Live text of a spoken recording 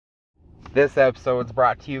This episode is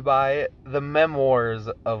brought to you by The Memoirs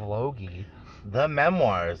of Logy. The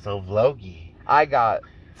Memoirs of Logy. I got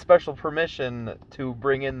special permission to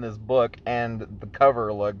bring in this book, and the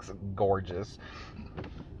cover looks gorgeous.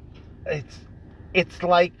 It's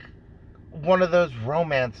like one of those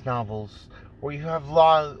romance novels where you have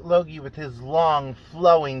Logy with his long,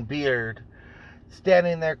 flowing beard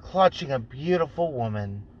standing there clutching a beautiful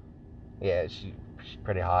woman. Yeah, she's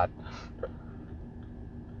pretty hot.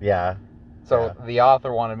 Yeah. So the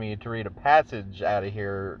author wanted me to read a passage out of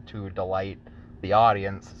here to delight the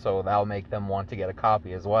audience, so that'll make them want to get a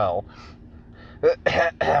copy as well.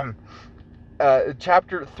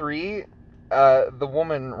 Chapter 3, the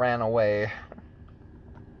woman ran away.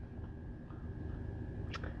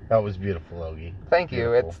 That was beautiful, Logy. Thank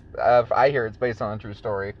you. It's I hear it's based on a true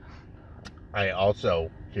story. I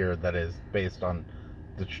also hear that is based on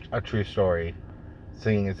a true story,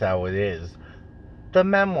 seeing as how it is. The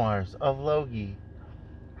Memoirs of Logy.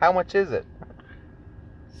 How much is it?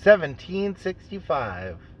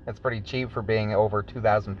 $17.65. That's pretty cheap for being over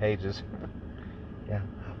 2,000 pages. Yeah.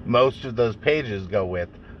 Most of those pages go with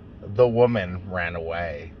 "The woman ran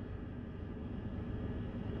away."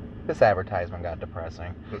 This advertisement got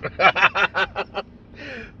depressing.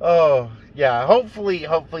 Oh, yeah. Hopefully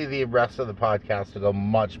the rest of the podcast will go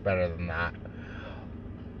much better than that.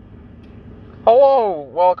 Hello,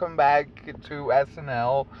 welcome back to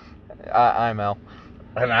SNL. I'm L.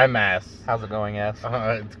 And I'm S. How's it going, S?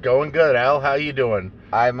 It's going good, Al. How you doing?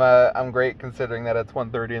 I'm great considering that it's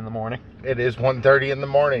 1:30 in the morning. It is 1:30 in the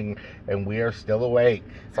morning, and we are still awake.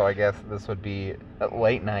 So I guess this would be a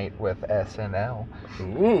late night with SNL.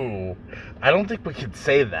 Ooh, I don't think we could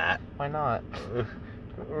say that. Why not?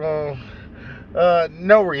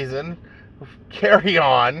 No reason. Carry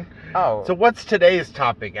on. Oh. So what's today's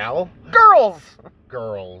topic, Al? Girls!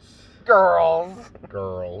 Girls.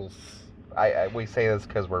 We say this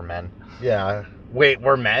because we're men. Yeah. Wait,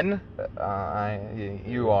 we're men?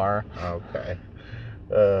 You are. Okay.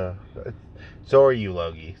 So are you,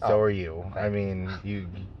 Logy. So are you. I mean,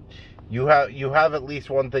 you have at least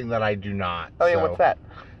one thing that I do not. Oh yeah, what's that?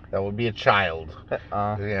 That would be a child.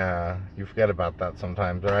 Yeah, you forget about that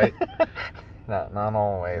sometimes, right? Not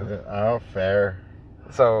always. Oh, fair.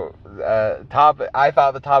 So, I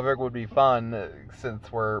thought the topic would be fun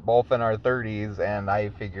since we're both in our 30s, and I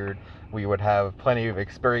figured we would have plenty of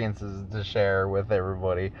experiences to share with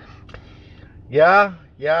everybody. Yeah,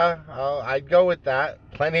 I'd go with that.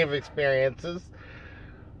 Plenty of experiences.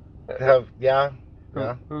 Yeah.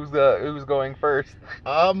 Who's going first?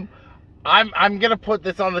 I'm gonna put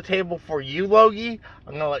this on the table for you, Logy.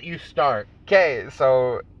 I'm gonna let you start. Okay,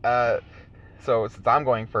 so since I'm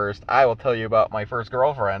going first, I will tell you about my first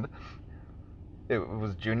girlfriend. It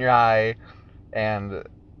was junior high, and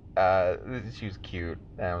she was cute.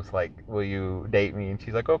 And I was like, "Will you date me?" And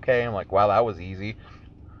she's like, "Okay." I'm like, "Wow, that was easy.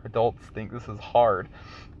 Adults think this is hard."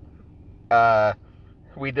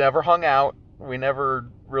 We never hung out. We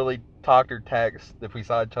never really talked or text. If we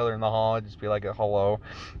saw each other in the hall, I'd just be like, "Hello."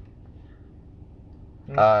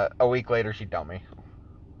 A week later, she dumped me.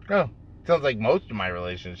 Oh. Sounds like most of my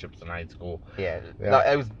relationships in high school. Yeah. No,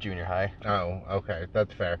 it was junior high. Oh, okay.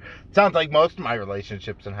 That's fair. Sounds like most of my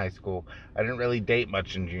relationships in high school. I didn't really date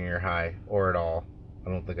much in junior high, or at all.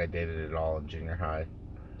 I don't think I dated at all in junior high.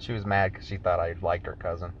 She was mad because she thought I liked her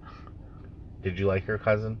cousin. Did you like her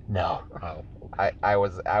cousin? No. Oh. Okay. I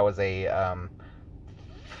was a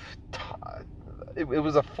it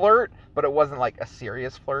was a flirt, but it wasn't like a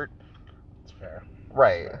serious flirt. That's fair.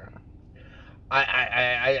 Right. That's fair.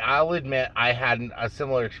 I'll admit I had a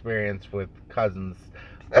similar experience with cousins,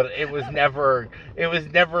 but it was never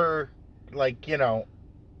like,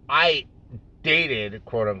 I dated,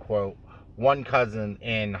 quote unquote, one cousin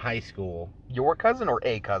in high school. Your cousin or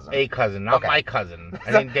a cousin? A cousin, not okay. My cousin.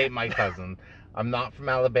 I didn't date my cousin. I'm not from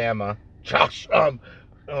Alabama. Josh,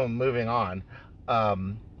 moving on.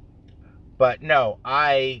 But no,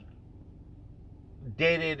 I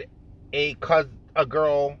dated a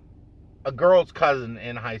girl's cousin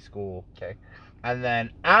in high school. Okay. And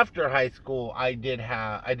then after high school, I did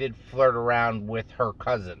flirt around with her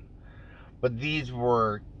cousin. But these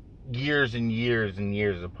were years and years and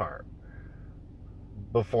years apart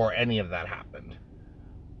before any of that happened.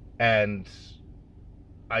 And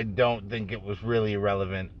I don't think it was really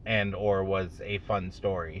relevant and or was a fun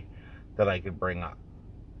story that I could bring up.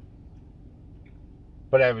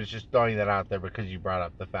 But I was just throwing that out there because you brought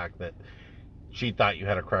up the fact that she thought you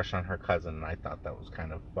had a crush on her cousin, and I thought that was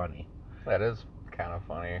kind of funny. That is kind of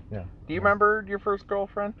funny. Yeah. Do you remember your first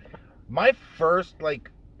girlfriend? My first,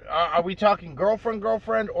 are we talking girlfriend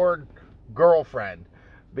or girlfriend?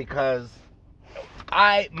 Because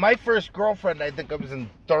My first girlfriend, I think I was in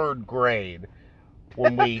 3rd grade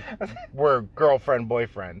when we were girlfriend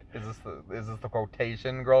boyfriend. Is this the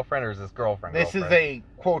quotation girlfriend, or is this girlfriend? This is a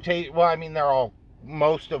quotation. Well, I mean,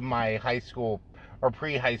 most of my high school or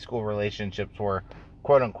pre-high school relationships were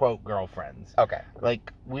quote unquote girlfriends. Okay.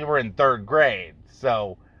 Like, we were in 3rd grade,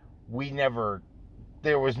 so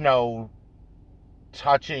there was no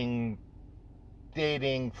touching,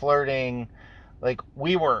 dating, flirting. Like,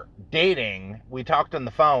 we were dating, we talked on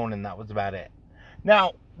the phone, and that was about it.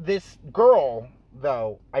 Now, this girl,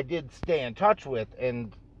 though, I did stay in touch with,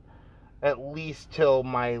 and at least till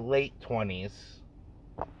my late 20s,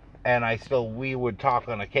 and we would talk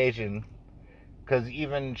on occasion, because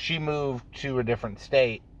even she moved to a different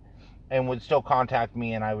state and would still contact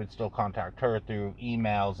me, and I would still contact her through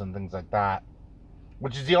emails and things like that,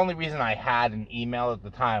 which is the only reason I had an email at the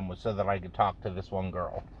time, was so that I could talk to this one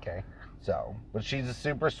girl. Okay. So, but she's a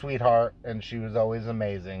super sweetheart, and she was always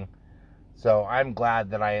amazing. So I'm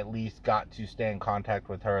glad that I at least got to stay in contact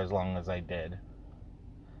with her as long as I did.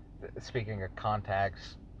 Speaking of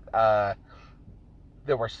contacts, there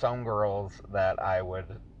were some girls that I would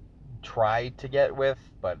try to get with,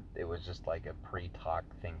 but it was just like a pre-talk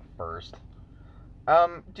thing first.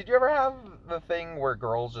 Did you ever have the thing where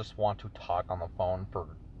girls just want to talk on the phone for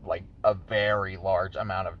like a very large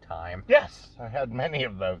amount of time? Yes, I had many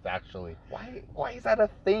of those, actually. Why is that a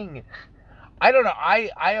thing? I don't know.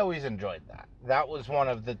 I always enjoyed that. That was one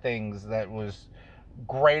of the things that was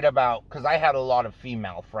great about, because I had a lot of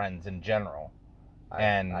female friends in general.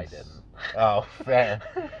 I didn't. Oh, fair.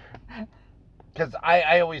 Because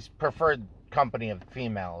I always preferred company of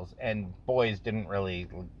females, and boys,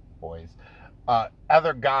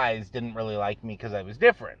 other guys didn't really like me because I was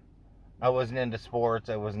different. I wasn't into sports.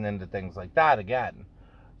 I wasn't into things like that again.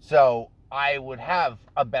 So I would have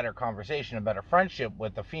a better conversation, a better friendship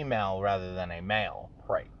with a female rather than a male.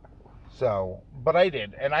 Right. So, but I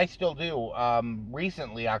did, and I still do.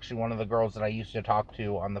 Recently, actually, one of the girls that I used to talk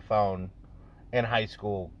to on the phone in high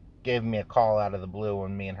school gave me a call out of the blue,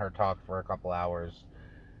 and me and her talked for a couple hours.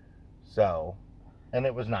 So, and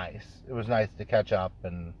it was nice. It was nice to catch up,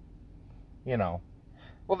 and, you know.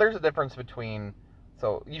 Well, there's a difference between,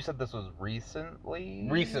 so you said this was recently?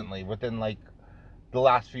 Recently, within like the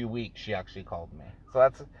last few weeks, she actually called me. So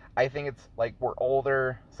I think it's like we're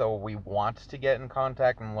older, so we want to get in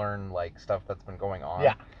contact and learn like stuff that's been going on.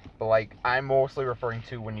 Yeah. But like, I'm mostly referring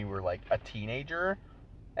to when you were like a teenager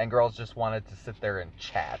and girls just wanted to sit there and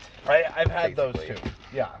chat. I've had basically. those too.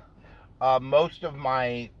 Yeah. Most of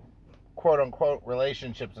my quote unquote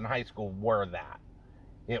relationships in high school were that.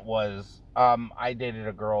 It was, I dated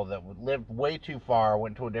a girl that lived way too far,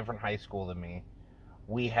 went to a different high school than me.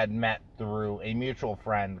 We had met through a mutual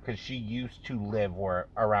friend, because she used to live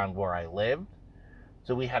around where I lived.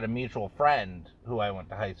 So we had a mutual friend who I went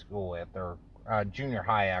to high school with, or junior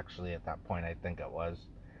high, actually, at that point, I think it was.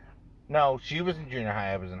 No, she was in junior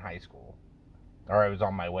high, I was in high school. Or I was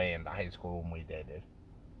on my way into high school when we dated.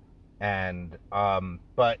 And,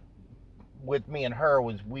 but with me and her,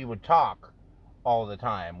 we would talk all the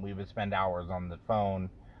time. We would spend hours on the phone.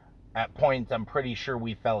 At points, I'm pretty sure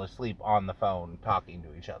we fell asleep on the phone talking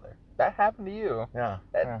to each other. That happened to you. Yeah.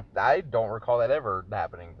 I don't recall that ever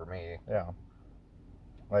happening for me. Yeah.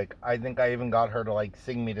 Like, I think I even got her to, like,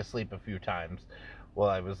 sing me to sleep a few times while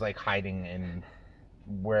I was, like, hiding in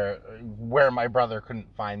where my brother couldn't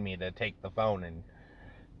find me to take the phone, and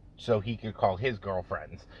so he could call his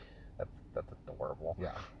girlfriends. That's adorable.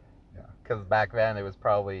 Yeah. Because back then, it was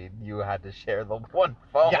probably you had to share the one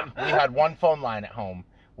phone. Yeah, we had one phone line at home.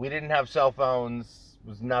 We didn't have cell phones. It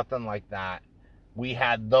was nothing like that. We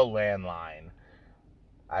had the landline.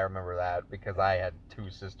 I remember that because I had two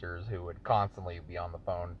sisters who would constantly be on the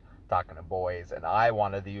phone talking to boys, and I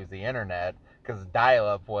wanted to use the internet because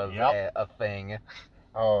dial-up was a thing.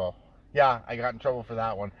 Oh, yeah, I got in trouble for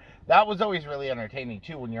that one. That was always really entertaining,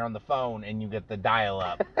 too, when you're on the phone and you get the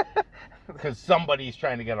dial-up because somebody's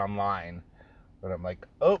trying to get online. But I'm like,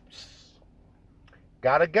 oops,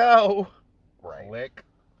 gotta go. Right. Click.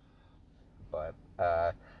 But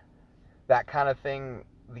that kind of thing,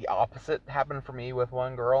 the opposite happened for me with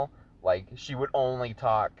one girl. Like, she would only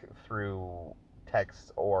talk through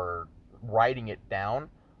text or writing it down.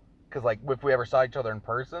 Because, like, if we ever saw each other in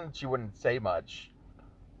person, she wouldn't say much.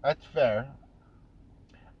 That's fair.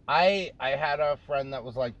 I had a friend that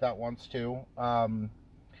was like that once, too.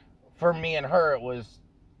 For me and her, it was,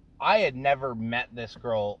 I had never met this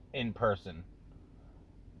girl in person.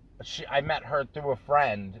 I met her through a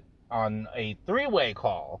friend on a 3-way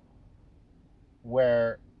call,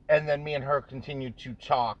 and then me and her continued to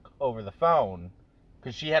talk over the phone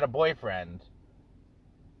because she had a boyfriend,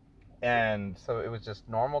 And so it was just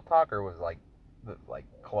normal talk, or was like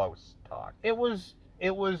close talk? it was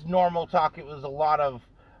normal talk. It was a lot of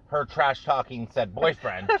her trash talking said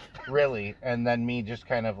boyfriend, really, and then me just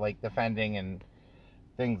kind of like defending and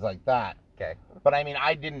things like that. Okay. But I mean,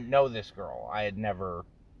 I didn't know this girl. I had never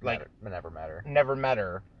Never met her. Never met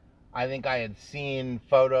her. I think I had seen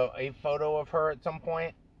a photo of her at some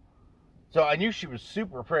point. So I knew she was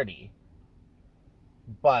super pretty.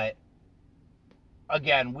 But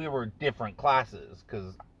again, we were different classes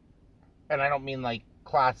and I don't mean like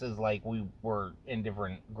classes like we were in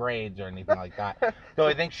different grades or anything like that. So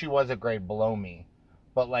I think she was a grade below me.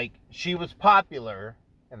 But like she was popular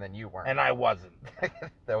and then you weren't. And I wasn't.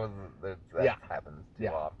 that happens too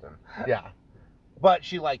often. Yeah. But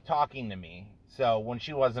she liked talking to me. So when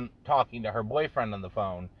she wasn't talking to her boyfriend on the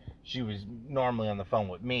phone, she was normally on the phone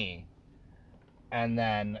with me. And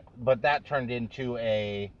then, but that turned into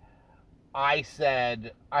I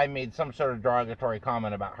made some sort of derogatory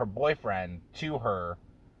comment about her boyfriend to her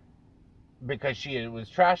because she was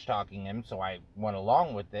trash talking him, so I went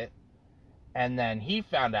along with it. And then he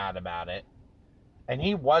found out about it, and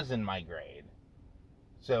he was in my grade.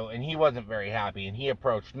 So, and he wasn't very happy, and he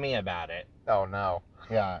approached me about it. Oh, no.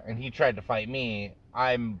 Yeah, and he tried to fight me.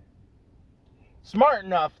 I'm smart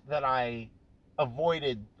enough that I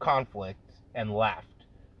avoided conflict and left.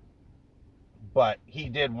 But he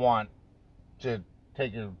did want to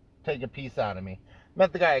take a piece out of me.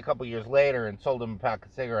 Met the guy a couple years later and sold him a pack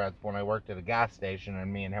of cigarettes when I worked at a gas station,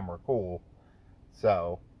 and me and him were cool.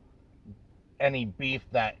 So any beef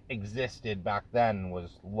that existed back then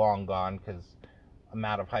was long gone because I'm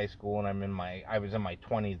out of high school and I was in my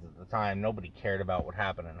 20s at the time. Nobody cared about what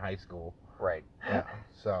happened in high school. Right. Yeah.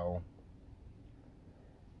 So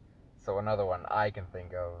another one I can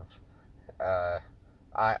think of.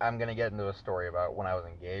 I'm gonna get into a story about when I was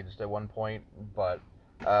engaged at one point, but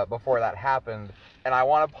before that happened, and I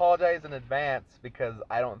want to apologize in advance because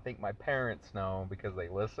I don't think my parents know because they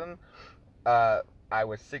listen. I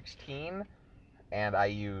was 16 and I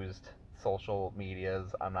used social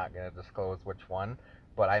medias. I'm not going to disclose which one,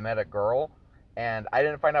 but I met a girl, and I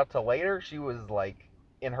didn't find out till later she was like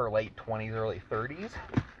in her late 20s, early 30s.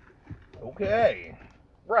 Okay.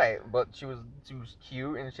 Right, but she was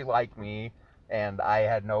cute and she liked me, and I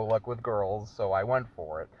had no luck with girls, so I went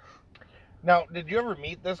for it. Now, did you ever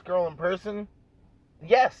meet this girl in person?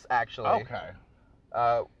 Yes, actually. Okay.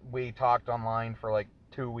 We talked online for like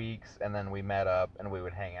 2 weeks, and then we met up, and we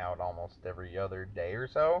would hang out almost every other day or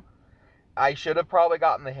so. I should have probably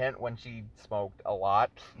gotten the hint when she smoked a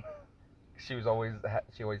lot. she always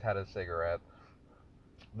had a cigarette.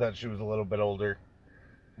 That she was a little bit older.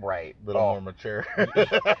 Right. A little more mature.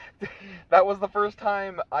 That was the first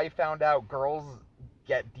time I found out girls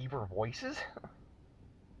get deeper voices.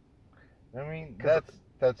 I mean,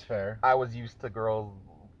 that's fair. I was used to girls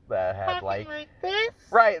that had like this?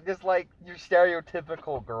 Right, just like your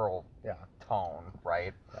stereotypical girl tone,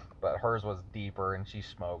 right? Yeah. But hers was deeper and she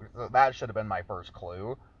smoked. So that should have been my first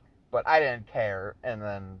clue. But I didn't care. And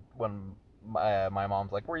then when my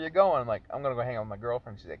mom's like, "Where you going?" I'm like, "I'm going to go hang out with my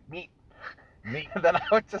girlfriend." She's like, "Neat." And then I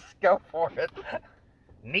would just go for it.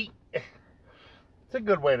 Neat. It's a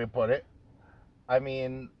good way to put it. I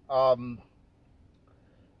mean,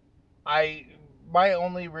 my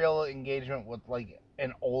only real engagement with like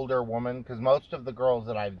an older woman, because most of the girls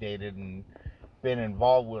that I've dated and been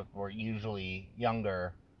involved with were usually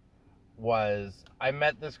younger, was I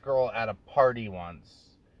met this girl at a party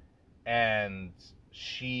once, and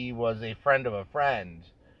she was a friend of a friend.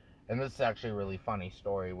 And this is actually a really funny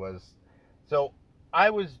story. So I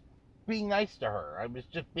was being nice to her. I was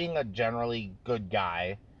just being a generally good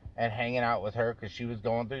guy and hanging out with her because she was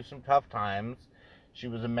going through some tough times. She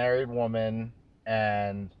was a married woman,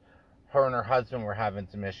 and her and her husband were having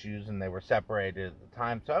some issues, and they were separated at the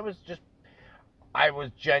time. So I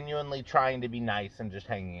was genuinely trying to be nice and just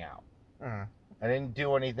hanging out. Mm. I didn't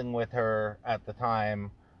do anything with her at the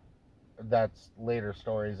time. That's later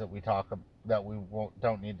stories that we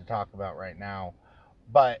don't need to talk about right now.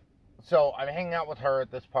 But so I'm hanging out with her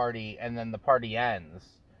at this party, and then the party ends,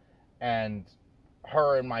 and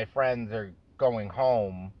her and my friends are going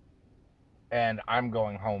home, and I'm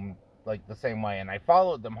going home like the same way. And I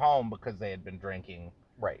followed them home because they had been drinking.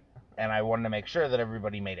 Right. And I wanted to make sure that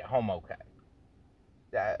everybody made it home okay.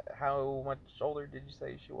 How much older did you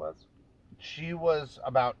say she was? She was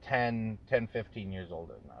about 15 years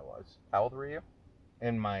older than I was. How old were you?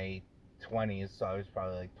 In my 20s, so I was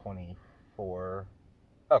probably like 24.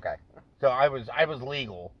 Okay. So I was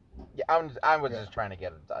legal. Yeah, I was just trying to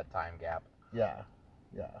get a time gap. Yeah.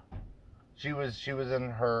 She was in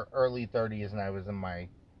her early 30s, and I was in my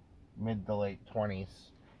mid to late 20s.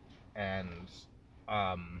 And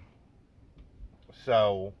um,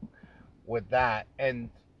 so with that, and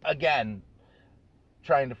again,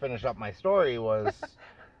 trying to finish up my story was,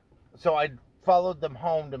 so I followed them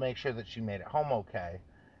home to make sure that she made it home okay.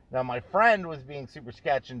 Now my friend was being super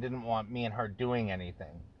sketch and didn't want me and her doing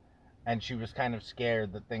anything, and she was kind of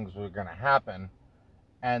scared that things were going to happen.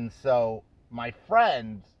 And so my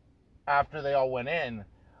friend, after they all went in,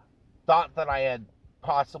 thought that I had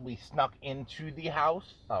possibly snuck into the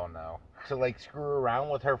house Oh no. to like screw around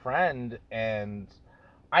with her friend. And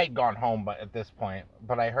I had gone home but at this point,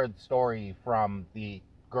 but I heard the story from the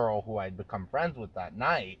girl who I'd become friends with that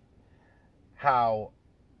night, how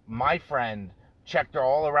my friend checked her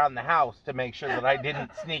all around the house to make sure that I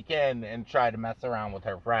didn't sneak in and try to mess around with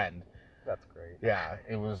her friend. That's great. Yeah,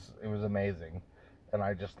 it was amazing, and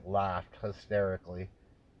I just laughed hysterically.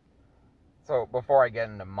 So before I get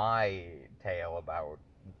into my tale about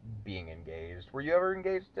being engaged, were you ever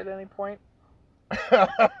engaged at any point?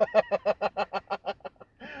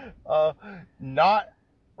 Not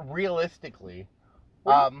realistically.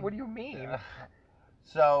 What do you mean?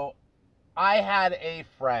 So I had a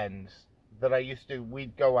friend that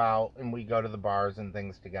we'd go out and we'd go to the bars and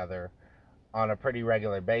things together on a pretty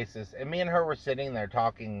regular basis. And me and her were sitting there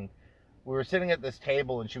talking. We were sitting at this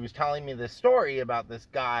table and she was telling me this story about this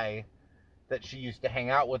guy that she used to hang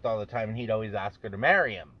out with all the time, and he'd always ask her to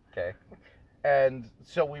marry him. Okay. And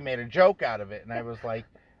so we made a joke out of it, and I was like,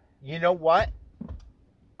 you know what?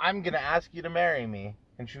 I'm going to ask you to marry me.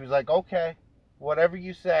 And she was like, okay, whatever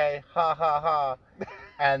you say, ha ha ha.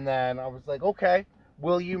 And then I was like, okay,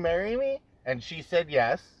 will you marry me? And she said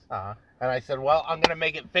yes. Uh-huh. And I said, well, I'm going to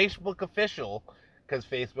make it Facebook official, because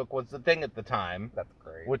Facebook was the thing at the time. That's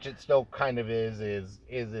great. Which it still kind of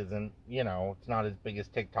isn't, you know, it's not as big as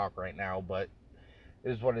TikTok right now, but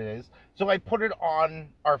it is what it is. So I put it on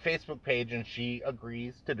our Facebook page and she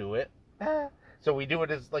agrees to do it. So we do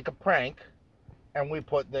it as like a prank, and we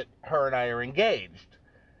put that her and I are engaged.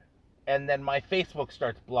 And then my Facebook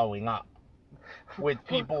starts blowing up with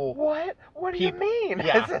people. What? What do you mean?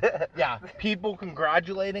 Yeah. Yeah. People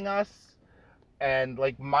congratulating us, and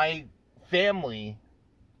like my family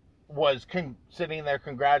was sitting there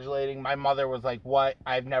congratulating. My mother was like, what?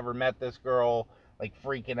 I've never met this girl, like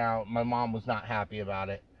freaking out. My mom was not happy about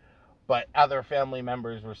it. But other family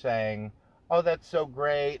members were saying, oh, that's so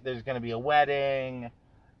great. There's going to be a wedding.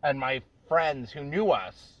 And my friends who knew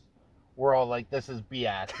us were all like, this is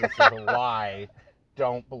BS. This is a lie.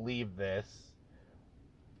 Don't believe this.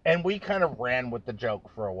 And we kind of ran with the joke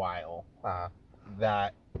for a while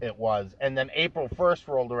that it was. And then April 1st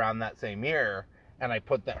rolled around that same year, and I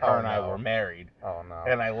put that her and I were married. Oh, no.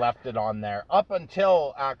 And I left it on there up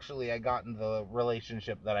until actually I got into the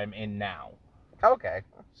relationship that I'm in now. Okay.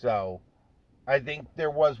 So I think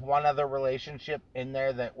there was one other relationship in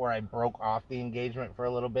there where I broke off the engagement for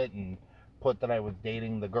a little bit and put that I was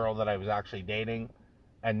dating the girl that I was actually dating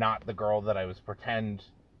and not the girl that I was pretend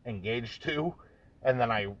engaged to. And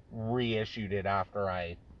then I reissued it after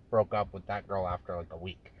I broke up with that girl after like a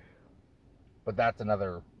week. But that's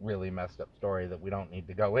another really messed up story that we don't need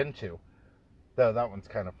to go into. Though that one's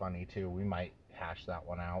kind of funny too. We might hash that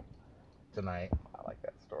one out tonight. I like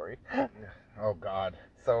that story. Oh God.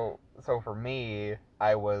 So for me,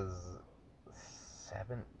 I was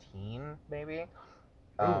 17 maybe.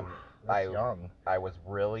 Ooh, that's young. I was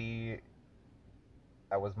more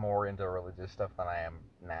into religious stuff than I am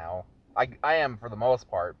now. I am for the most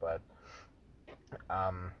part, but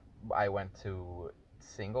I went to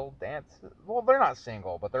single dance. Well, they're not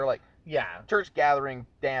single, but they're like church gathering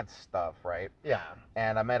dance stuff, right? Yeah.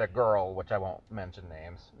 And I met a girl, which I won't mention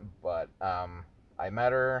names, but I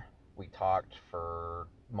met her. We talked for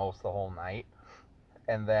most of the whole night,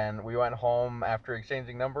 and then we went home after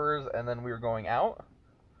exchanging numbers, and then we were going out.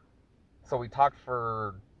 So we talked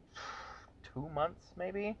for 2 months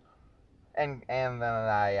maybe, and then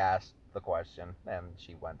I asked the question, and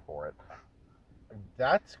she went for it.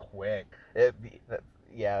 That's quick.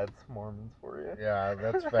 Yeah, it's Mormons for you. Yeah,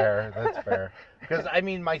 that's fair. That's fair. Because I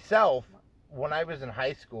mean, myself, when I was in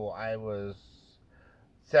high school, I was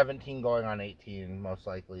 17 going on 18 most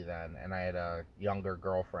likely then, and I had a younger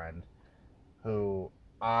girlfriend who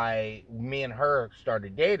me and her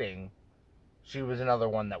started dating. She was another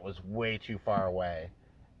one that was way too far away,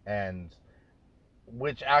 and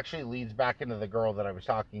which actually leads back into the girl that I was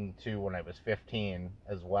talking to when I was 15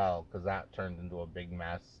 as well, because that turned into a big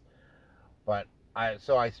mess. But I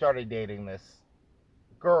started dating this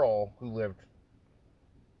girl who lived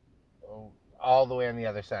all the way on the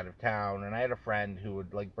other side of town, and I had a friend who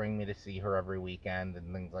would like bring me to see her every weekend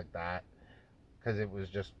and things like that, because it was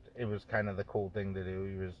just it was kind of the cool thing to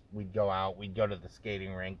do. We'd go out, we'd go to the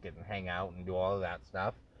skating rink and hang out and do all of that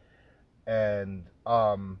stuff. And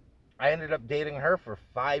I ended up dating her for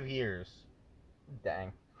 5 years.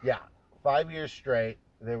 Dang. Yeah, 5 years straight.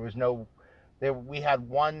 We had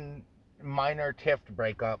one minor tiff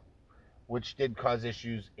breakup, which did cause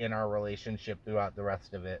issues in our relationship throughout the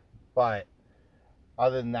rest of it. But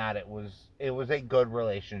other than that, it was a good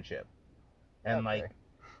relationship. And Okay.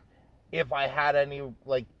 if I had any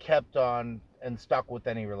kept on and stuck with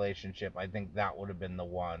any relationship, I think that would have been the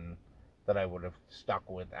one that I would have stuck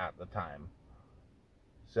with at the time.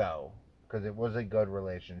 So, because it was a good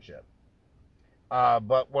relationship.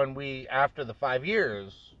 But after the 5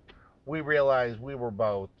 years, we realized we were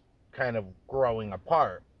both kind of growing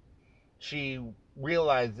apart. She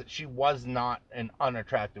realized that she was not an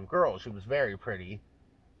unattractive girl. She was very pretty,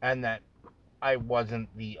 and that I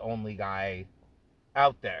wasn't the only guy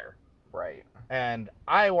out there. Right. And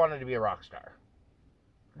I wanted to be a rock star.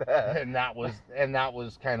 and that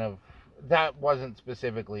was kind of, that wasn't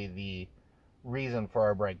specifically the reason for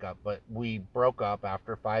our breakup, but we broke up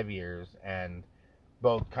after 5 years and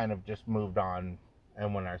both kind of just moved on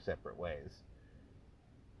and went our separate ways.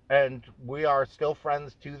 And we are still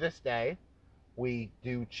friends to this day. We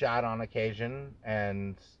do chat on occasion,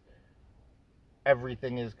 and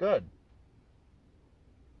everything is good.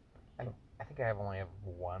 I think I only have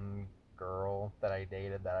one girl that I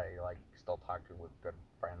dated that I like still talk to with good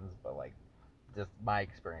friends, but like just my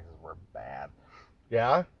experiences were bad.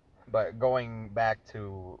 Yeah? But going back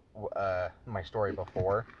to my story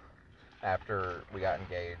before, after we got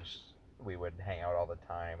engaged, we would hang out all the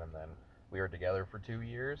time, and then we were together for 2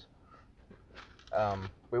 years.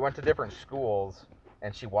 We went to different schools,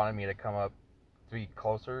 and she wanted me to come up to be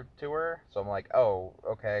closer to her. So I'm like, oh,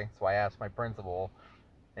 okay. So I asked my principal,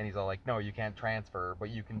 and he's all like, no, you can't transfer, but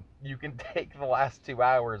you can take the last 2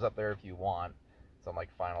 hours up there if you want. So I'm like,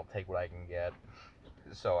 fine, I'll take what I can get.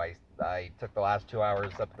 So I took the last 2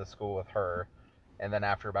 hours up to the school with her, and then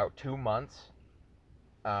after about 2 months,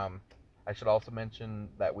 I should also mention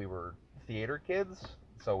that we were theater kids,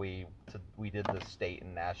 so we did the state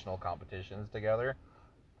and national competitions together.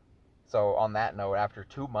 So on that note, after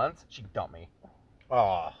 2 months, she dumped me.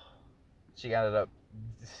 Oh. She ended up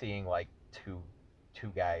seeing like two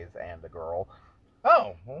guys and a girl.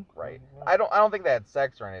 Oh. Right. I don't think they had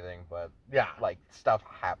sex or anything, but Yeah. like stuff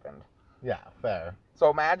happened. Yeah, fair. So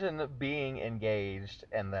imagine being engaged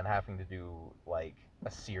and then having to do like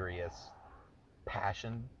a serious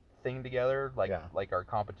passion thing together, like our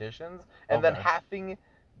competitions, and then having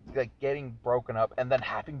like getting broken up and then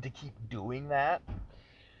having to keep doing that.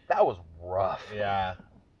 That was rough. Yeah.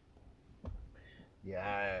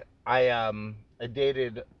 Yeah. I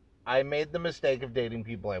made the mistake of dating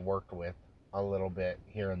people I worked with a little bit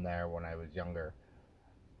here and there when I was younger.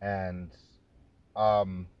 And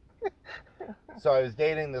so I was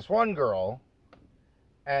dating this one girl,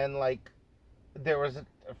 and there was,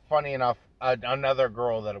 funny enough, another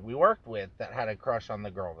girl that we worked with that had a crush on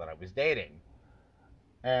the girl that I was dating.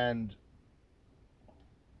 And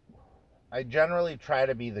I generally try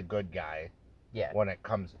to be the good guy when it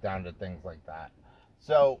comes down to things like that.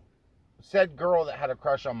 So, said girl that had a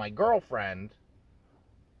crush on my girlfriend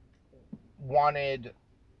wanted,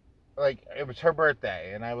 it was her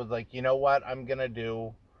birthday, and I was like, you know what, I'm gonna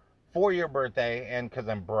do for your birthday, and because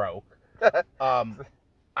I'm broke,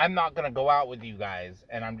 I'm not gonna go out with you guys,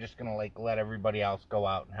 and I'm just gonna let everybody else go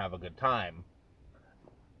out and have a good time.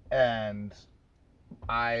 And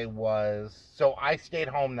I stayed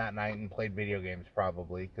home that night and played video games,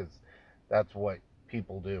 probably because that's what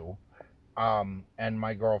people do. And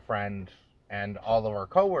my girlfriend and all of our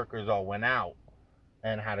coworkers all went out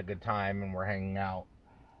and had a good time and were hanging out.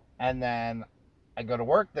 And then I go to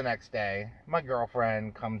work the next day. My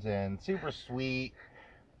girlfriend comes in, super sweet,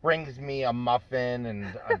 brings me a muffin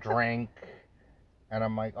and a drink. And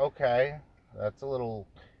I'm like, okay, that's a little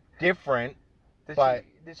different. Did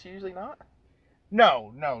she usually not?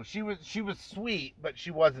 No, she was sweet, but she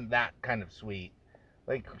wasn't that kind of sweet.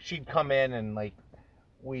 She'd come in and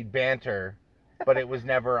we'd banter, but it was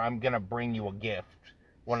never, I'm gonna bring you a gift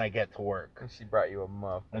when I get to work. And she brought you a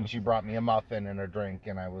muffin. And she brought me a muffin and a drink,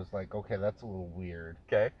 and I was like, okay, that's a little weird.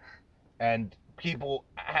 Okay. And people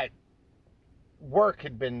at work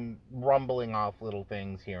had been rumbling off little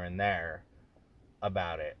things here and there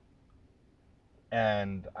about it.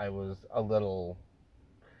 And I was a little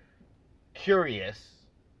curious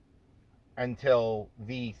until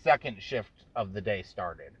the second shift of the day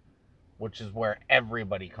started, which is where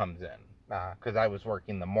everybody comes in. Because I was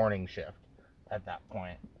working the morning shift at that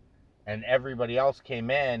point. And everybody else came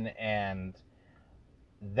in, and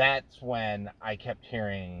that's when I kept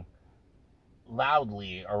hearing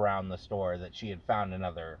loudly around the store that she had found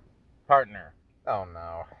another partner. Oh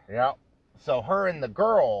no. Yep. So her and the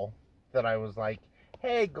girl that I was like,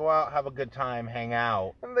 hey, go out, have a good time, hang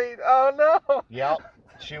out. And oh no. Yep.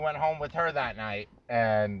 She went home with her that night.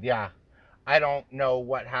 And yeah, I don't know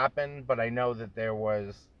what happened, but I know that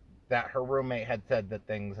that her roommate had said that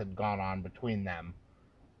things had gone on between them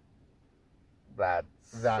That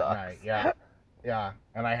that sucks. night. Yeah. Yeah.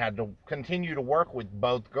 And I had to continue to work with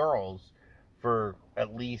both girls for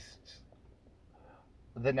at least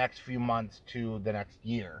the next few months to the next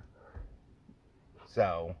year.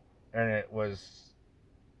 So, and it was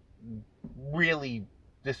really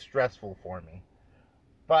distressful for me.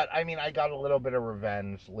 But I mean, I got a little bit of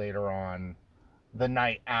revenge later on the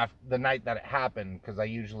night that it happened, because I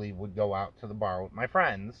usually would go out to the bar with my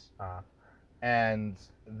friends. And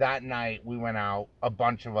that night we went out. A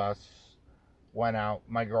bunch of us went out.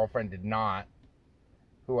 My girlfriend did not,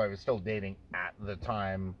 who I was still dating at the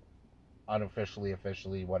time, unofficially,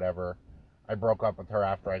 officially, whatever. I broke up with her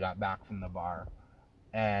after I got back from the bar,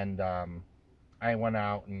 and I went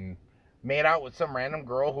out and made out with some random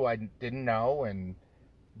girl who I didn't know, and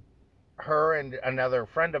her and another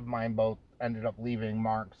friend of mine both ended up leaving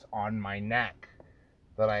marks on my neck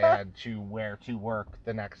that I had to wear to work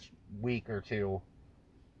the next week or two,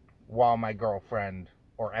 while my girlfriend,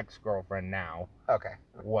 or ex-girlfriend now, Okay.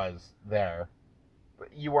 was there.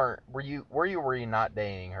 But you weren't. Were you not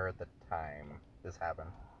dating her at the time this happened?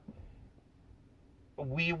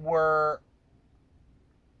 We were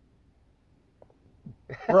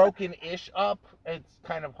broken-ish up. It's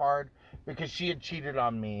kind of hard because she had cheated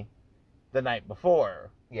on me the night before.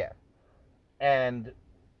 Yeah. And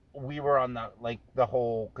we were on the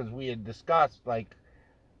whole, because we had discussed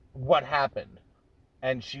what happened,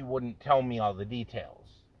 and she wouldn't tell me all the details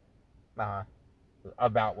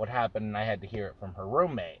about what happened, and I had to hear it from her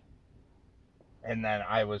roommate. And then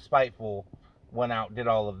I was spiteful, went out, did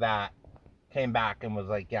all of that, came back and was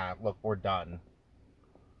like, yeah, look, we're done,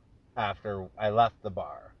 after I left the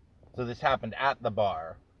bar. So this happened at the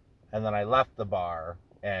bar, and then I left the bar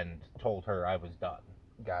and told her I was done.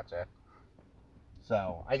 Gotcha.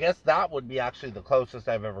 So I guess that would be actually the closest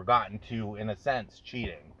I've ever gotten to, in a sense,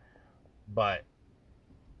 cheating. But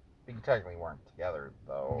You technically weren't together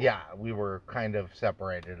though. yeah, we were kind of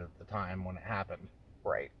separated at the time when it happened.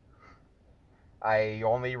 Right. I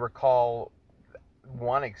only recall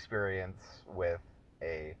one experience with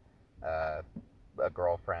a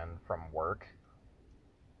girlfriend from work.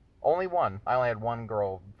 Only one. I only had one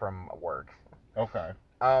girl from work. Okay.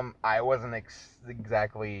 I wasn't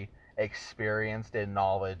exactly experienced in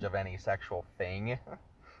knowledge of any sexual thing,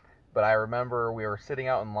 but I remember we were sitting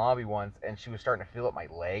out in the lobby once, and she was starting to feel up my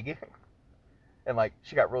leg, and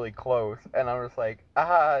she got really close, and I was like,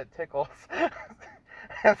 it tickles.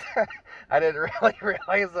 I didn't really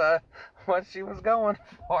realize what she was going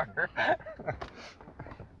for.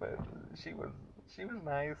 But she was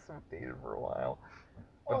nice. We dated for a while.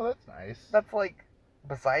 Oh, that's nice. That's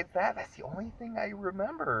besides that, that's the only thing I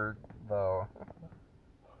remember though.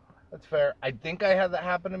 That's fair. I think I had that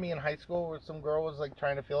happen to me in high school, where some girl was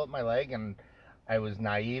trying to feel up my leg, and I was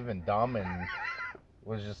naive and dumb and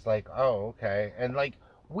was just like, oh, okay. And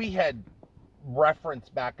we had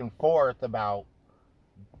referenced back and forth about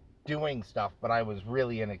doing stuff, but I was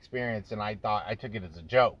really inexperienced, and I took it as a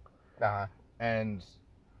joke. And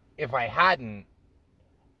if I hadn't,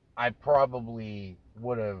 I probably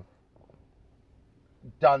would have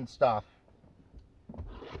done stuff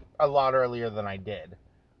a lot earlier than I did,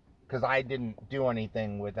 because I didn't do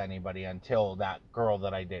anything with anybody until that girl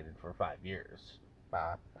that I dated for 5 years.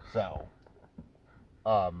 So,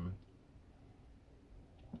 but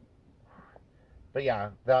yeah,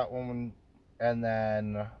 that one. And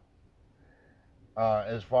then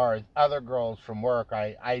as far as other girls from work,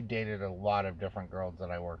 I dated a lot of different girls that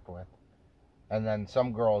I worked with, and then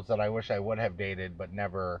some girls that I wish I would have dated but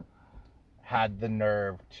never had the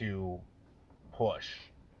nerve to push,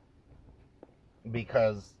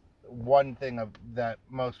 because one thing that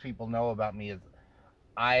most people know about me is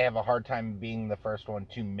I have a hard time being the first one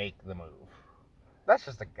to make the move. That's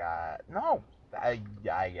just a guy. No, I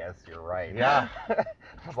guess you're right. Yeah. I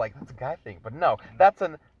was like, that's a guy thing, but no, that's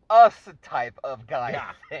an us type of guy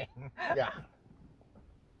thing. Yeah.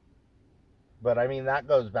 But I mean, that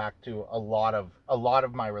goes back to a lot of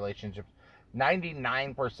my relationships.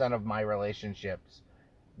 99% of my relationships,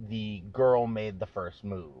 the girl made the first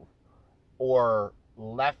move, or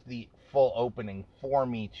left the full opening for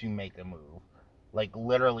me to make a move.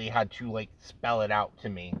 Literally had to spell it out to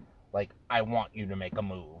me, I want you to make a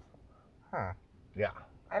move. Huh. Yeah.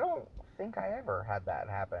 I don't think I ever had that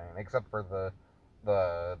happen, except for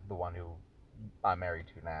the one who I'm married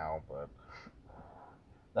to now. But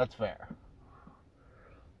That's fair.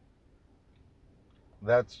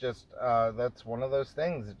 That's just that's one of those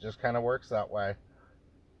things. It just kind of works that way.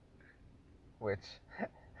 which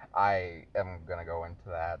I am gonna go into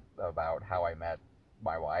that about how I met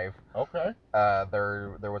my wife. Okay.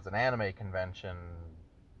 There was an anime convention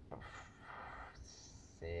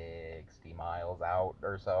 60 miles out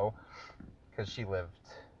or so, because she lived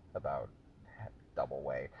about double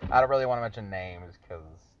way. I don't really want to mention names because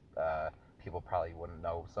people probably wouldn't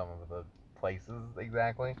know some of the places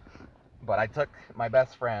exactly. But I took my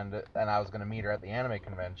best friend and I was going to meet her at the anime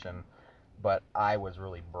convention, but I was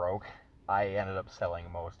really broke. I ended up selling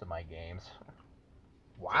most of my games.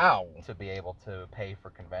 Wow. To be able to pay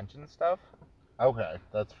for convention stuff. Okay,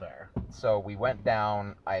 that's fair. So we went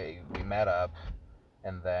down, we met up,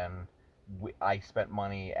 and then I spent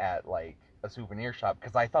money at like a souvenir shop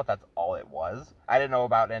because I thought that's all it was. I didn't know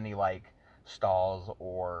about any like stalls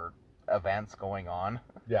or events going on.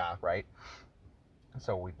 Yeah. Right?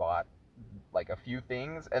 So we bought like a few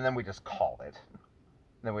things and then we just called it.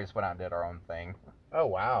 And then we just went out and did our own thing. Oh,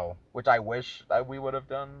 wow. Which I wish that we would have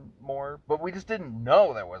done more, but we just didn't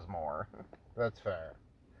know there was more. That's fair.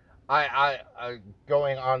 I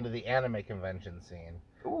going on to the anime convention scene.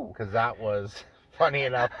 Ooh. Because that was funny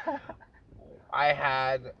enough. I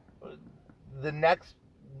had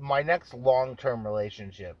my next long-term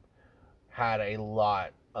relationship had a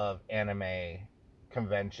lot of anime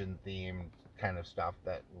convention themed kind of stuff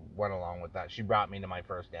that went along with that. She brought me to my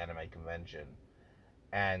first anime convention,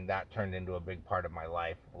 and that turned into a big part of my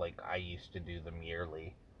life. Like, I used to do them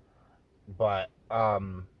yearly. But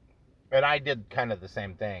and I did kind of the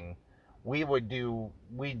same thing. We'd do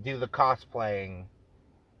the cosplaying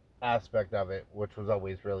aspect of it, which was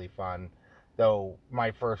always really fun. Though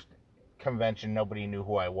my first convention, nobody knew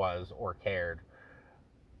who I was or cared.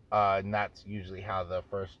 And that's usually how the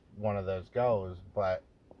first one of those goes. But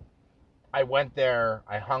I went there,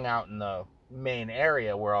 I hung out in the main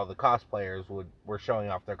area where all the cosplayers were showing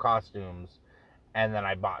off their costumes, and then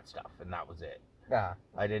I bought stuff, and that was it. Yeah.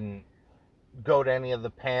 I didn't go to any of the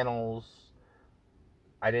panels.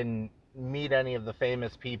 I didn't meet any of the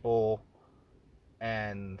famous people,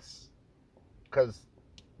 and because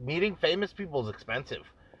meeting famous people is expensive.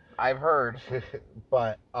 I've heard.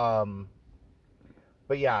 But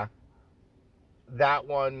yeah, that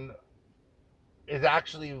one is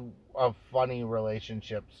actually a funny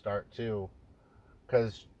relationship start too,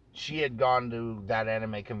 because she had gone to that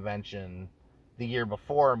anime convention the year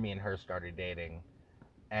before me and her started dating,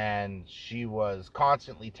 and she was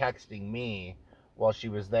constantly texting me while she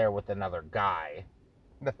was there with another guy.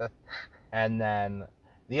 And then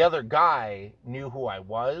the other guy knew who I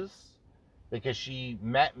was because she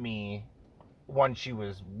met me when she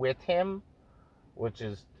was with him,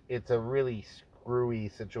 it's a really screwy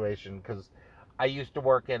situation because I used to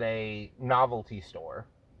work at a novelty store,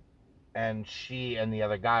 and she and the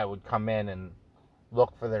other guy would come in and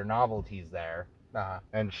look for their novelties there.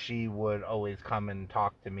 And she would always come and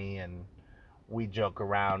talk to me, and we joke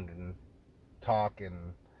around and talk,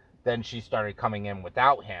 and then she started coming in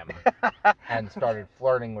without him and started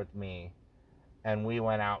flirting with me, and we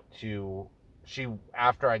went out to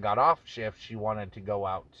after I got off shift, she wanted to go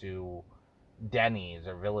out to Denny's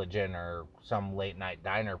or Village Inn or some late night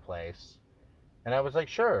diner place, and I was like,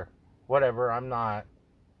 sure, whatever.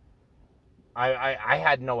 I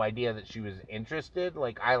had no idea that she was interested.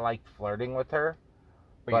 Like, I liked flirting with her,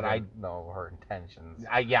 but I didn't know her intentions.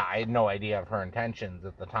 I had no idea of her intentions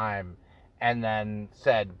at the time. And then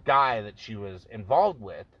said guy that she was involved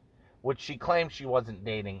with, which she claimed she wasn't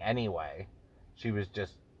dating anyway, she was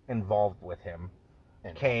just involved with him,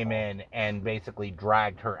 came in and basically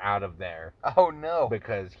dragged her out of there. Oh no.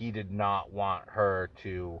 Because he did not want her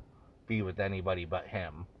to be with anybody but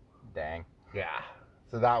him. Dang. Yeah.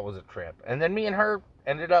 So that was a trip. And then me and her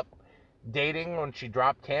ended up dating when she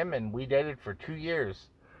dropped him, and we dated for 2 years.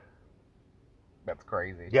 That's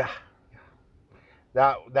crazy. Yeah.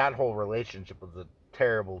 That whole relationship was a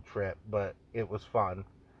terrible trip, but it was fun,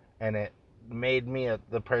 and it made me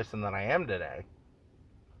the person that I am today.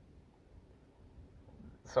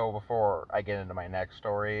 So before I get into my next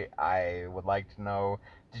story, I would like to know,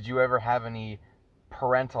 did you ever have any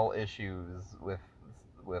parental issues with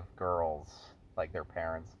girls, like their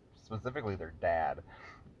parents, specifically their dad?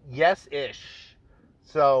 Yes-ish.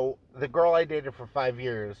 So the girl I dated for 5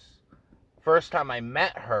 years, first time I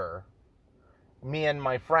met her, me and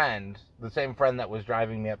my friend, the same friend that was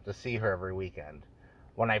driving me up to see her every weekend,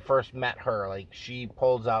 when I first met her, like, she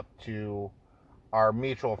pulls up to our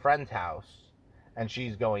mutual friend's house, and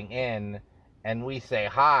she's going in, and we say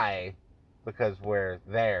hi because we're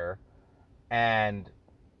there, and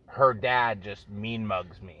her dad just mean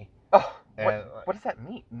mugs me. Oh, And what does that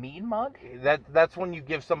mean? Mean mug? that's when you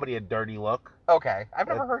give somebody a dirty look. Okay, I've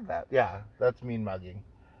never heard that. Yeah, that's mean mugging.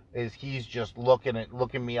 Is he's just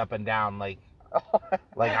looking me up and down like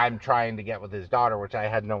I'm trying to get with his daughter, which I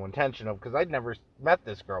had no intention of because I'd never met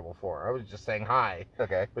this girl before. I was just saying hi.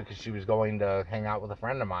 Okay. Because she was going to hang out with a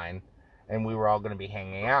friend of mine, and we were all going to be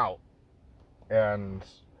hanging out. And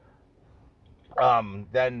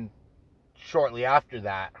then shortly after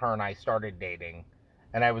that, her and I started dating,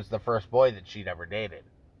 and I was the first boy that she'd ever dated.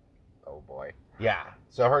 Oh boy. Yeah.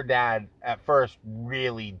 So her dad at first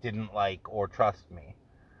really didn't like or trust me.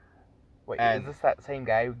 Wait, is this that same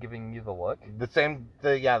guy giving you the look? The same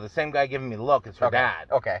guy giving me the look is her dad.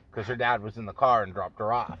 Okay. Because her dad was in the car and dropped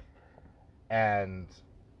her off. And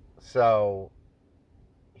so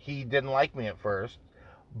he didn't like me at first.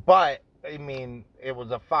 But, I mean, it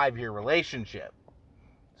was a 5-year relationship.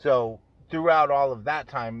 So throughout all of that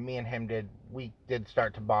time, me and him we did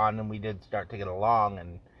start to bond and we did start to get along.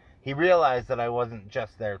 And he realized that I wasn't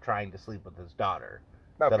just there trying to sleep with his daughter.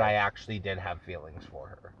 Okay. That I actually did have feelings for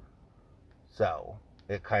her. So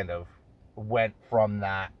it kind of went from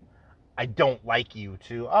that, I don't like you,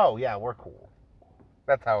 to, oh, yeah, we're cool.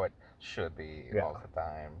 That's how it should be most of the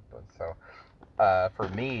time. But for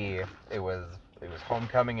me, it was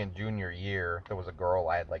homecoming in junior year. There was a girl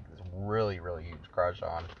I had like this really, really huge crush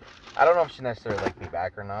on. I don't know if she necessarily liked me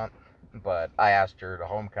back or not, but I asked her to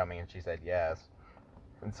homecoming and she said yes.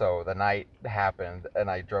 And so the night happened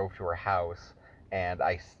and I drove to her house. And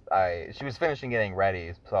she was finishing getting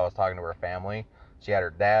ready, so I was talking to her family. She had her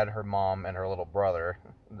dad, her mom, and her little brother.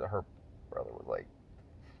 Her brother was like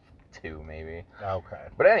 2, maybe. Okay.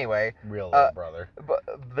 But anyway, real little brother. But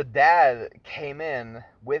the dad came in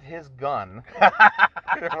with his gun,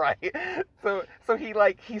 right? So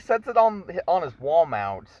he sets it on his wall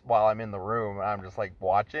mount while I'm in the room, and I'm just like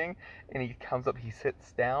watching. And he comes up, he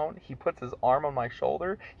sits down, he puts his arm on my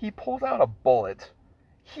shoulder, he pulls out a bullet.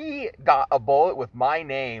 He got a bullet with my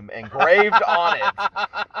name engraved on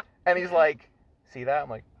it. And he's like, see that? I'm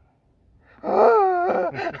like,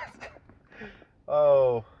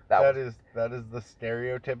 oh, that is the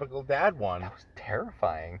stereotypical dad one. That was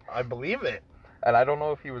terrifying. I believe it. And I don't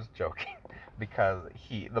know if he was joking, because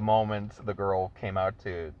the moment the girl came out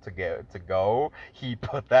to go, he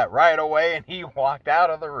put that right away and he walked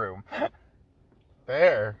out of the room.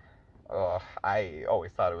 Fair. I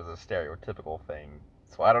always thought it was a stereotypical thing.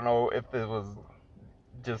 So I don't know if it was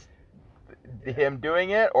just him doing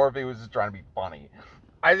it or if he was just trying to be funny.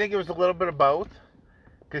 I think it was a little bit of both.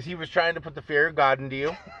 Because he was trying to put the fear of God into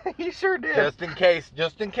you. He sure did. Just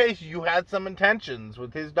in case you had some intentions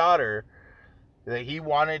with his daughter, that he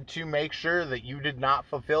wanted to make sure that you did not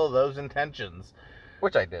fulfill those intentions.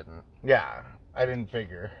 Which I didn't. Yeah, I didn't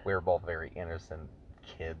figure. We were both very innocent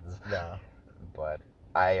kids. Yeah. But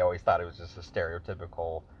I always thought it was just a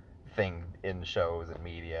stereotypical thing in shows and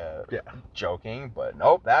media, joking, but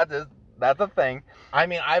nope, that's a thing. I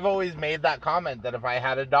mean, I've always made that comment that if I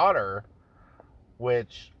had a daughter,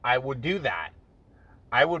 which I would do that,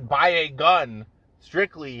 I would buy a gun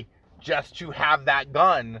strictly just to have that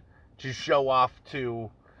gun to show off to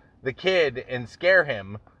the kid and scare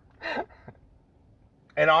him.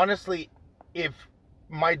 And honestly, if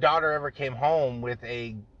my daughter ever came home with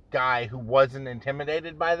a guy who wasn't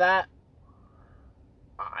intimidated by that,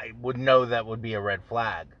 I would know that would be a red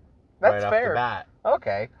flag. That's right fair. Off the bat.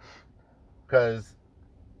 Okay. Because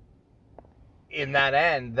in that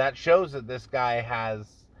end, that shows that this guy has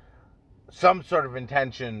some sort of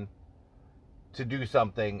intention to do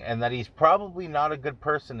something, and that he's probably not a good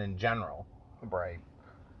person in general. Right.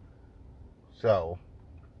 So,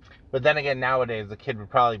 but then again, nowadays the kid would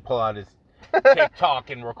probably pull out his TikTok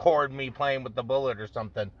and record me playing with the bullet or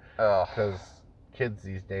something. Oh, because kids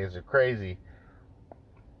these days are crazy.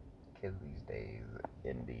 Kids these days,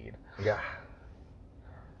 indeed. Yeah.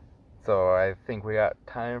 So I think we got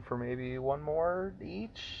time for maybe one more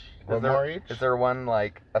each. One more each? Is there one,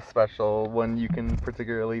 like, a special one you can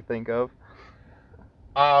particularly think of?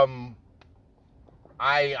 I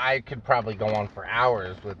could probably go on for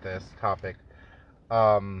hours with this topic.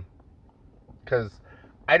 Because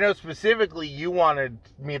I know specifically you wanted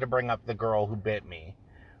me to bring up the girl who bit me.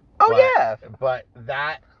 Oh, yeah! But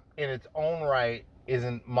that, in its own right,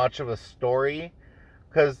 isn't much of a story.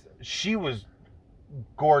 Because she was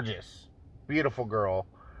gorgeous, beautiful girl,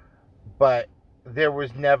 but there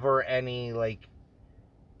was never any like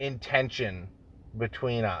intention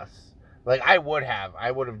between us. Like I would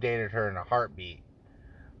have dated her in a heartbeat,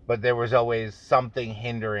 but there was always something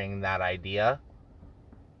hindering that idea.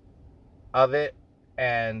 of it,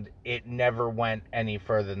 and it never went any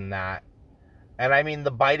further than that. And I mean,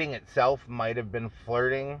 the biting itself might have been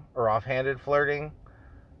flirting or offhanded flirting,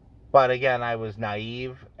 but again, I was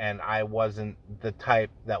naive and I wasn't the type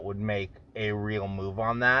that would make a real move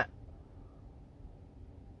on that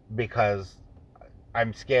because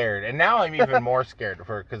I'm scared. And now I'm even more scared of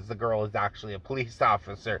her because the girl is actually a police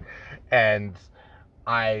officer. And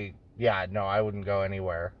I wouldn't go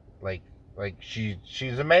anywhere. Like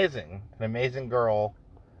she's amazing, an amazing girl,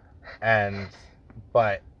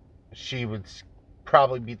 but she would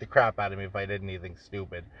probably beat the crap out of me if I did anything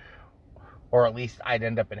stupid, or at least I'd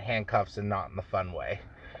end up in handcuffs and not in the fun way.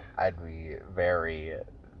 I'd be very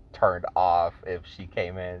turned off if she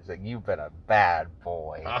came in and said, "You've been a bad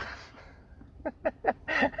boy."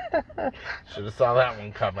 Should have saw that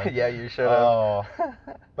one coming. Yeah, you should have. Oh.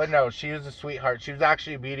 But no, she was a sweetheart. She was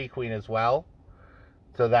actually a beauty queen as well.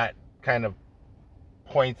 So that kind of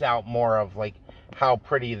points out more of like how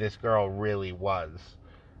pretty this girl really was.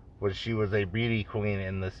 She was a beauty queen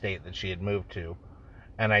in the state that she had moved to.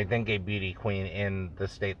 And I think a beauty queen in the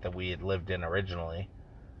state that we had lived in originally.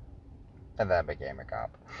 And then became a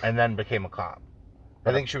cop.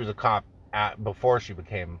 I think she was a cop before she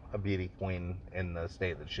became a beauty queen in the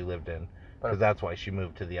state that she lived in. Because that's why she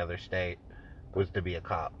moved to the other state, was to be a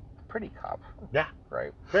cop. Pretty cop. Yeah.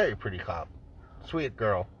 Right. Very pretty cop. Sweet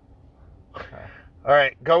girl. Okay. All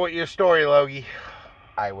right, go with your story, Logie.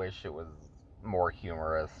 I wish it was more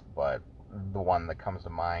humorous, but the one that comes to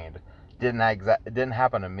mind didn't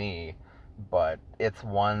happen to me, but it's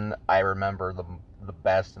one I remember the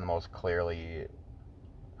best and the most clearly.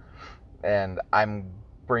 And I'm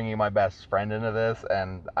bringing my best friend into this,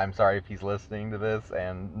 and I'm sorry if he's listening to this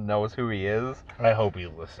and knows who he is. I hope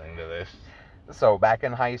he's listening to this. So back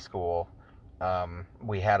in high school,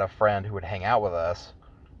 we had a friend who would hang out with us,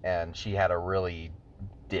 and she had a really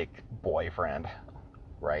dick boyfriend,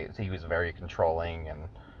 right? So he was very controlling,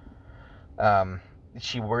 and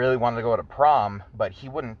she really wanted to go to prom, but he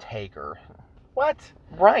wouldn't take her. What?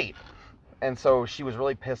 Right. And so she was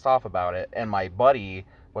really pissed off about it, and my buddy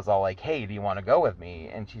was all like, "Hey, do you want to go with me?"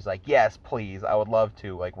 And she's like, "Yes, please, I would love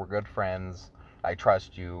to, like, we're good friends, I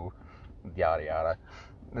trust you, yada yada."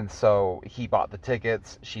 And so he bought the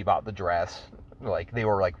tickets, she bought the dress, like, they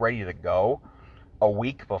were like ready to go. A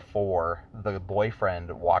week before, the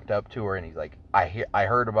boyfriend walked up to her and he's like, I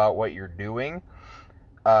heard about what you're doing,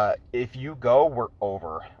 if you go, we're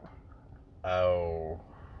over. Oh.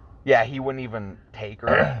 Yeah, he wouldn't even take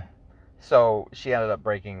her. So she ended up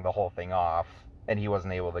breaking the whole thing off, and he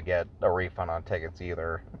wasn't able to get a refund on tickets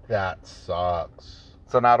either. That sucks.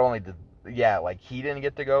 So not only did, like, he didn't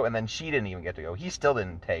get to go, and then she didn't even get to go. He still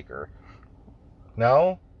didn't take her.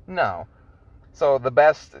 No? No. So the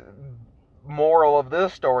best moral of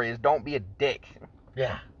this story is don't be a dick.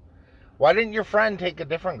 Yeah. Why didn't your friend take a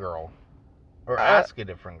different girl? Or ask a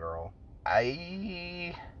different girl?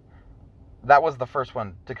 That was the first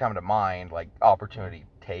one to come to mind, like, opportunity,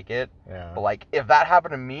 take it. Yeah. But, like, if that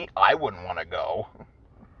happened to me, I wouldn't want to go.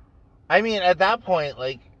 I mean, at that point,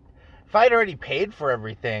 like, if I'd already paid for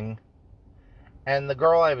everything, and the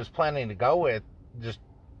girl I was planning to go with just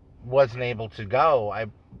wasn't able to go, I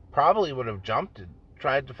probably would have jumped and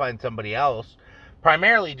tried to find somebody else,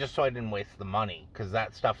 primarily just so I didn't waste the money, because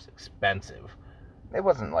that stuff's expensive. It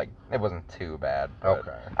wasn't too bad.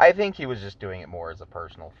 Okay. I think he was just doing it more as a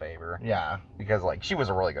personal favor. Yeah. Because, like, she was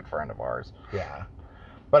a really good friend of ours. Yeah.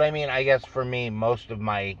 But, I mean, I guess for me, most of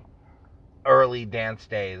my early dance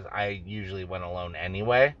days, I usually went alone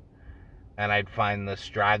anyway. And I'd find the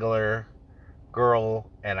straggler girl,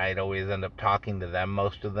 and I'd always end up talking to them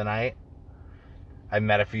most of the night. I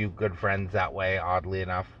met a few good friends that way, oddly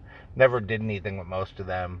enough. Never did anything with most of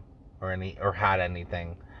them, or had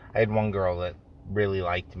anything. I had one girl that really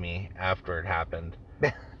liked me after it happened.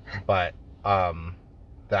 But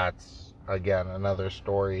that's, again, another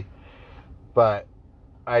story. But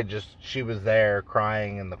she was there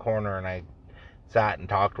crying in the corner, and I sat and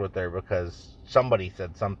talked with her because somebody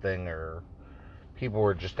said something, or people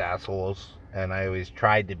were just assholes, and I always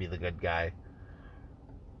tried to be the good guy.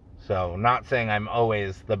 So, not saying I'm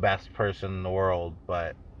always the best person in the world,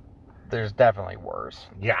 but there's definitely worse.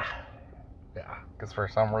 Yeah. Because for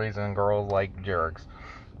some reason, girls like jerks.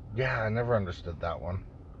 Yeah, I never understood that one.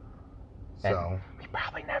 So, and we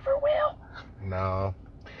probably never will. No.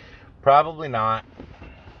 Probably not.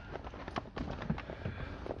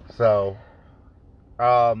 So,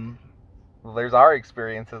 there's our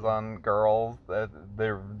experiences on girls.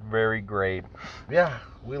 They're very great. Yeah,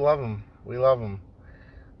 we love them.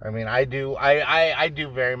 I mean, I do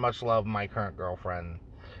very much love my current girlfriend.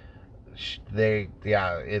 It's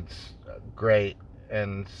great,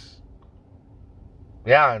 and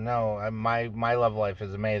Yeah, no, my love life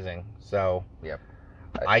is amazing. So Yep.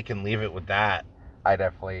 I can leave it with that. I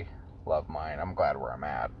definitely love mine. I'm glad where I'm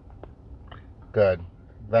at. Good.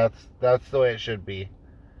 That's the way it should be,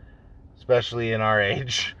 especially in our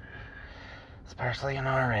age. Especially in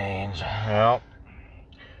our age. Well,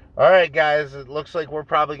 all right, guys. It looks like we're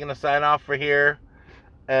probably gonna sign off for here,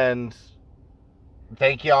 and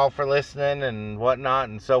thank you all for listening and whatnot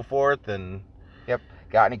and so forth. And Yep.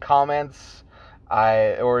 Got any comments?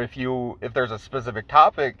 Or if there's a specific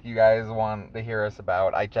topic you guys want to hear us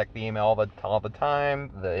about, I check the email all the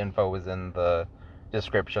time. The info is in the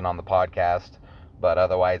description on the podcast. But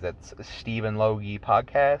otherwise, it's Steve and Logy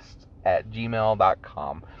podcast at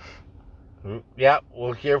gmail.com. yeah,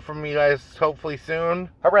 we'll hear from you guys hopefully soon.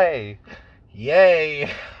 Hooray!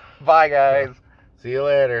 Yay! Bye, guys. See you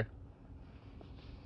later.